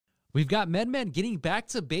We've got Medmen getting back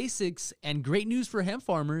to basics and great news for hemp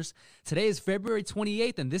farmers. Today is February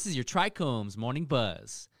 28th, and this is your TRICHOMES Morning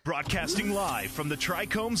Buzz. Broadcasting live from the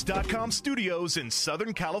TRICHOMES.com studios in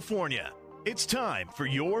Southern California. It's time for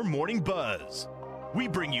your Morning Buzz. We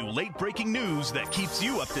bring you late-breaking news that keeps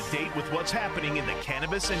you up to date with what's happening in the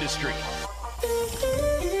cannabis industry.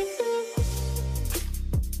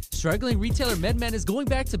 Struggling retailer Medmen is going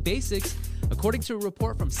back to basics. According to a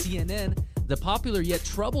report from CNN, the popular yet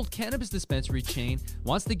troubled cannabis dispensary chain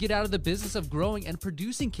wants to get out of the business of growing and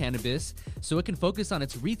producing cannabis so it can focus on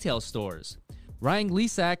its retail stores. Ryan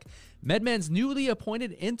Lissack, Medmen's newly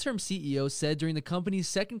appointed interim CEO, said during the company's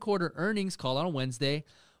second quarter earnings call on Wednesday,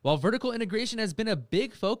 "While vertical integration has been a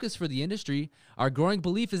big focus for the industry, our growing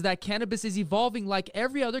belief is that cannabis is evolving like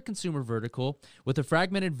every other consumer vertical, with a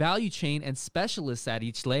fragmented value chain and specialists at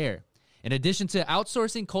each layer. In addition to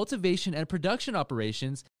outsourcing cultivation and production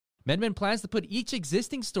operations, Medmen plans to put each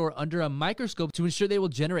existing store under a microscope to ensure they will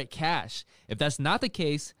generate cash. If that's not the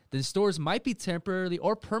case, then stores might be temporarily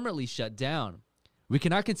or permanently shut down. We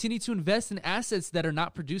cannot continue to invest in assets that are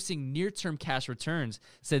not producing near-term cash returns,"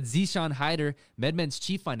 said Zishan Haider, Medmen's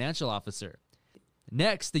chief financial officer.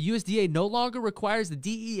 Next, the USDA no longer requires the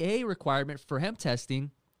DEA requirement for hemp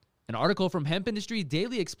testing. An article from Hemp Industry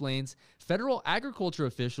Daily explains federal agriculture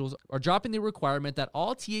officials are dropping the requirement that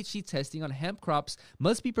all THC testing on hemp crops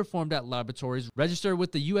must be performed at laboratories registered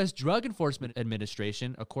with the U.S. Drug Enforcement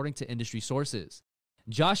Administration, according to industry sources.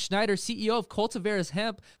 Josh Schneider, CEO of Cultivaris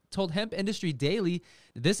Hemp, told Hemp Industry Daily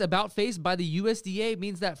this about-face by the USDA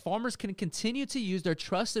means that farmers can continue to use their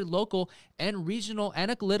trusted local and regional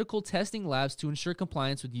analytical testing labs to ensure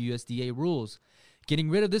compliance with USDA rules.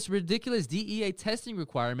 Getting rid of this ridiculous DEA testing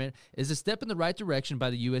requirement is a step in the right direction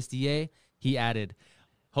by the USDA, he added.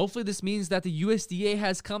 Hopefully this means that the USDA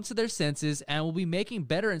has come to their senses and will be making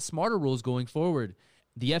better and smarter rules going forward.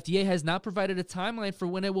 The FDA has not provided a timeline for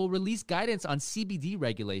when it will release guidance on CBD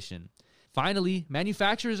regulation. Finally,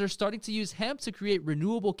 manufacturers are starting to use hemp to create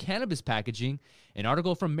renewable cannabis packaging. An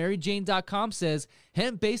article from MaryJane.com says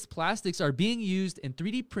hemp-based plastics are being used in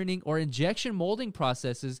 3D printing or injection molding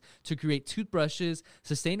processes to create toothbrushes,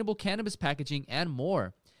 sustainable cannabis packaging, and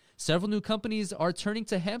more. Several new companies are turning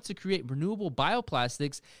to hemp to create renewable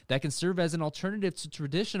bioplastics that can serve as an alternative to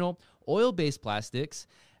traditional oil-based plastics.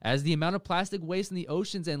 As the amount of plastic waste in the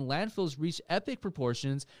oceans and landfills reach epic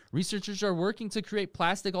proportions, researchers are working to create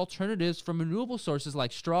plastic alternatives from renewable sources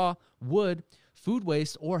like straw, wood, food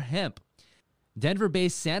waste, or hemp.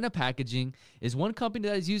 Denver-based Santa Packaging is one company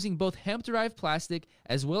that is using both hemp-derived plastic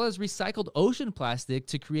as well as recycled ocean plastic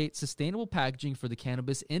to create sustainable packaging for the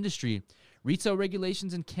cannabis industry. Retail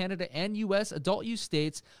regulations in Canada and U.S. adult use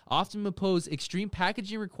states often impose extreme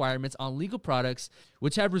packaging requirements on legal products,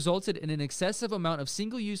 which have resulted in an excessive amount of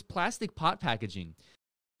single-use plastic pot packaging.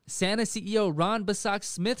 Santa CEO Ron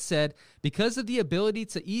Basak-Smith said, "Because of the ability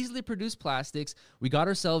to easily produce plastics, we got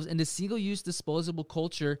ourselves into single-use disposable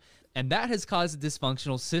culture, and that has caused a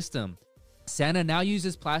dysfunctional system." Santa now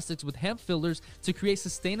uses plastics with hemp fillers to create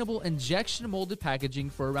sustainable injection-molded packaging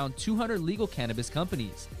for around 200 legal cannabis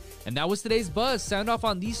companies. And that was today's Buzz. Sound off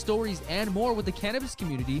on these stories and more with the cannabis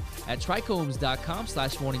community at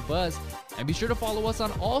trichomes.com/morningbuzz. And be sure to follow us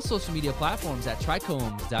on all social media platforms at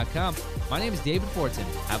trichomes.com. My name is David Fortin.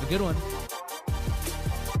 Have a good one.